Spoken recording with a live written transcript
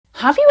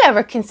Have you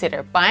ever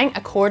considered buying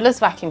a cordless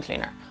vacuum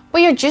cleaner,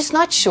 but you're just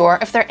not sure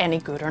if they're any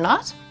good or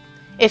not?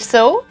 If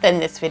so, then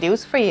this video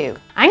is for you.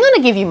 I'm going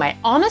to give you my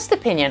honest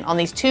opinion on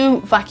these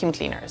two vacuum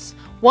cleaners.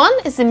 One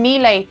is the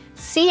Miele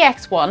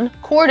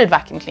CX1 corded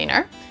vacuum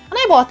cleaner, and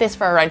I bought this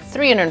for around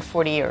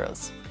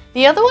 €340.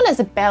 The other one is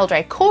a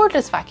beldray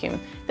cordless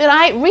vacuum that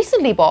I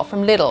recently bought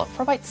from Lidl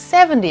for about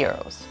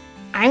 €70.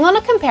 I'm going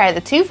to compare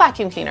the two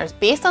vacuum cleaners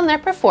based on their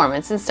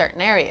performance in certain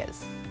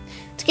areas.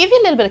 To give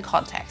you a little bit of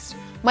context,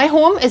 my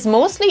home is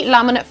mostly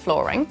laminate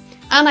flooring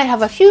and I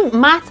have a few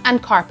mats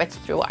and carpets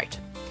throughout.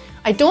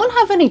 I don't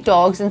have any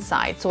dogs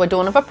inside, so I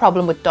don't have a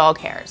problem with dog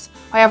hairs.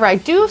 However, I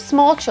do have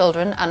small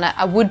children and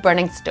a wood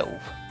burning stove.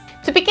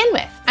 To begin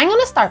with, I'm going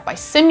to start by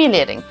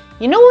simulating,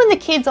 you know when the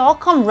kids all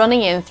come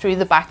running in through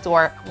the back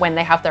door when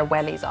they have their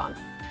wellies on.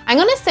 I'm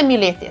going to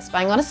simulate this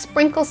by I'm going to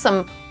sprinkle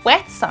some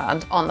wet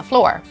sand on the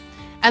floor,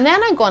 and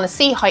then I'm going to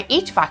see how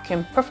each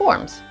vacuum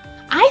performs.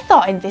 I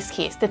thought in this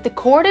case that the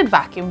corded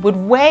vacuum would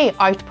way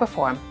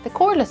outperform the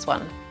cordless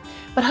one,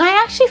 but I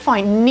actually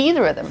found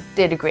neither of them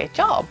did a great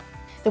job.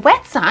 The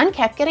wet sand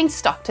kept getting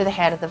stuck to the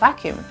head of the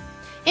vacuum.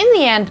 In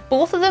the end,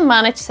 both of them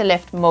managed to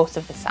lift most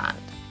of the sand.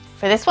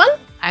 For this one,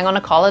 I'm going to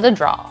call it a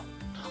draw.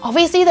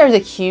 Obviously, there's a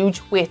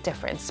huge weight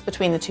difference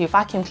between the two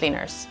vacuum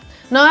cleaners.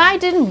 Now, I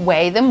didn't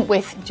weigh them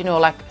with,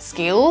 like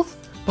scales,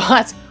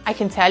 but I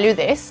can tell you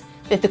this,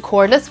 that the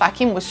cordless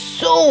vacuum was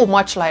so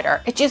much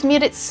lighter. It just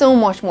made it so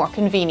much more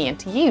convenient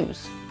to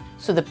use.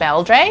 So the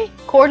beldray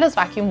cordless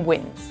vacuum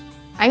wins.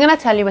 I'm going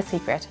to tell you a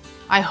secret.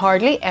 I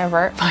hardly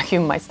ever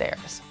vacuum my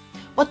stairs.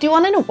 But do you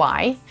want to know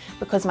why?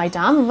 Because my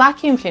damn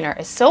vacuum cleaner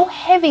is so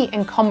heavy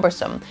and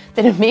cumbersome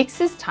that it makes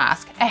this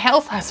task a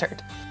health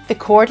hazard. The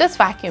cordless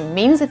vacuum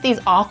means that these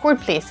awkward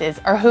places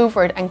are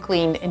hoovered and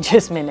cleaned in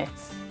just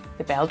minutes.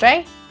 The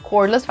beldray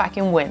cordless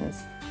vacuum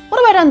wins. What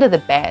about under the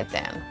bed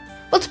then?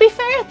 Well, to be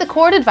fair, the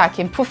corded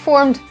vacuum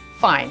performed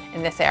fine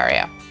in this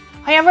area.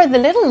 However, the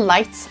little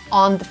lights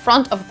on the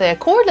front of the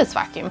cordless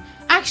vacuum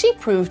actually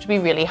proved to be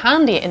really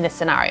handy in this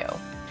scenario.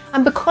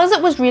 And because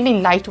it was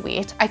really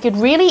lightweight, I could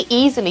really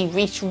easily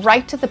reach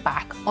right to the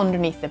back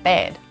underneath the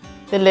bed.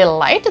 The little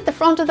light at the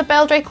front of the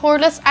beldray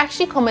cordless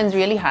actually comes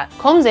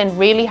in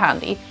really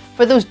handy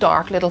for those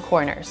dark little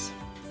corners.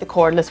 The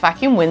cordless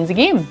vacuum wins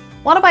again.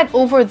 What about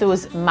over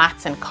those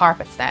mats and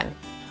carpets then?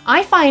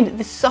 I find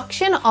the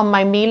suction on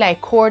my Miele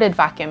corded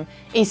vacuum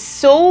is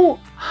so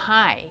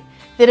high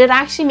that it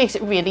actually makes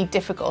it really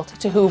difficult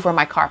to hoover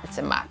my carpets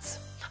and mats.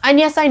 And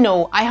yes, I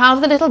know, I have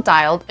the little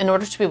dial in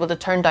order to be able to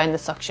turn down the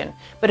suction.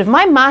 But if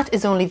my mat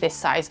is only this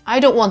size,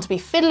 I don't want to be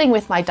fiddling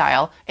with my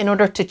dial in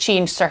order to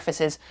change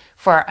surfaces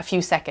for a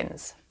few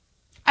seconds.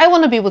 I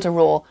want to be able to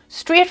roll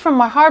straight from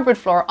my hardwood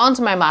floor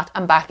onto my mat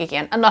and back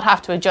again and not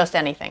have to adjust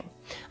anything.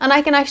 And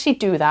I can actually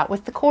do that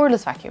with the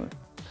cordless vacuum.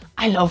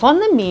 I love on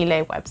the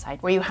Miele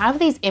website where you have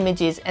these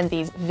images and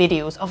these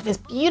videos of this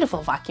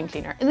beautiful vacuum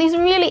cleaner in these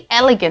really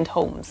elegant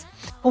homes.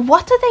 But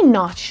what do they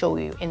not show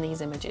you in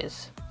these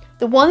images?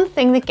 The one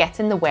thing that gets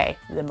in the way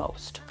the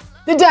most.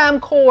 The damn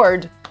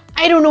cord!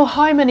 I don't know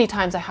how many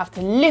times I have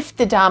to lift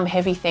the damn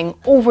heavy thing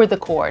over the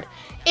cord.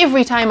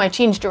 Every time I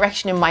change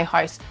direction in my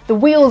house, the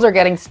wheels are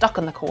getting stuck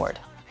on the cord.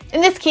 In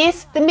this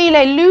case, the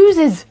Miele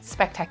loses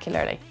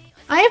spectacularly.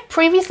 I have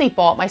previously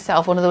bought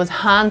myself one of those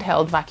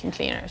handheld vacuum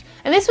cleaners,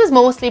 and this was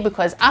mostly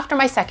because after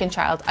my second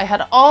child, I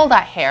had all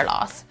that hair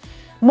loss.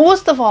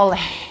 Most of all the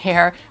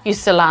hair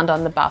used to land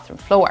on the bathroom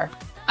floor.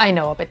 I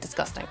know, a bit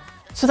disgusting.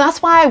 So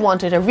that's why I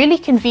wanted a really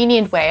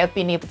convenient way of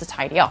being able to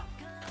tidy up.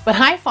 But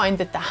I found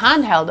that the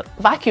handheld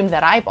vacuum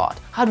that I bought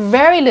had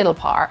very little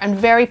power and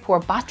very poor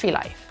battery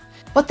life.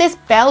 But this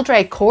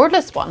beldray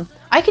cordless one,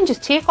 I can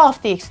just take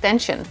off the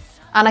extension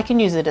and I can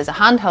use it as a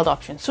handheld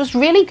option. So it's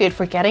really good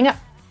for getting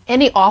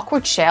any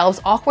awkward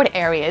shelves, awkward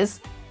areas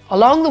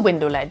along the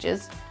window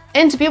ledges,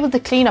 and to be able to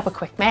clean up a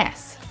quick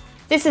mess.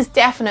 This is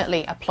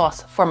definitely a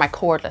plus for my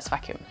cordless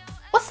vacuum.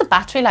 What's the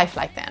battery life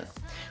like then?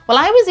 Well,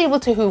 I was able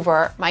to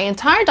hoover my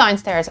entire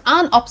downstairs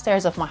and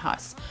upstairs of my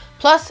house,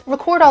 plus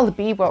record all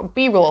the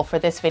B-roll for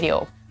this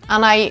video,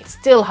 and I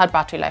still had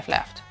battery life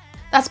left.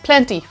 That's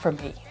plenty for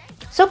me.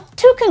 So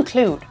to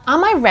conclude,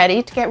 am I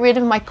ready to get rid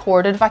of my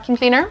corded vacuum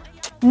cleaner?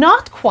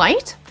 Not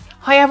quite.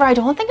 However, I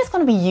don't think it's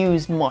going to be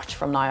used much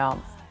from now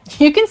on.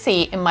 You can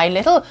see in my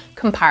little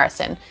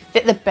comparison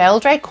that the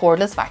beldray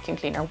cordless vacuum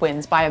cleaner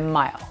wins by a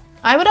mile.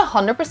 I would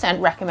 100%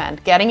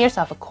 recommend getting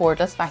yourself a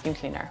cordless vacuum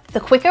cleaner.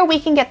 The quicker we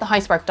can get the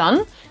housework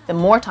done, the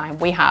more time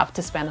we have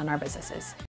to spend on our businesses.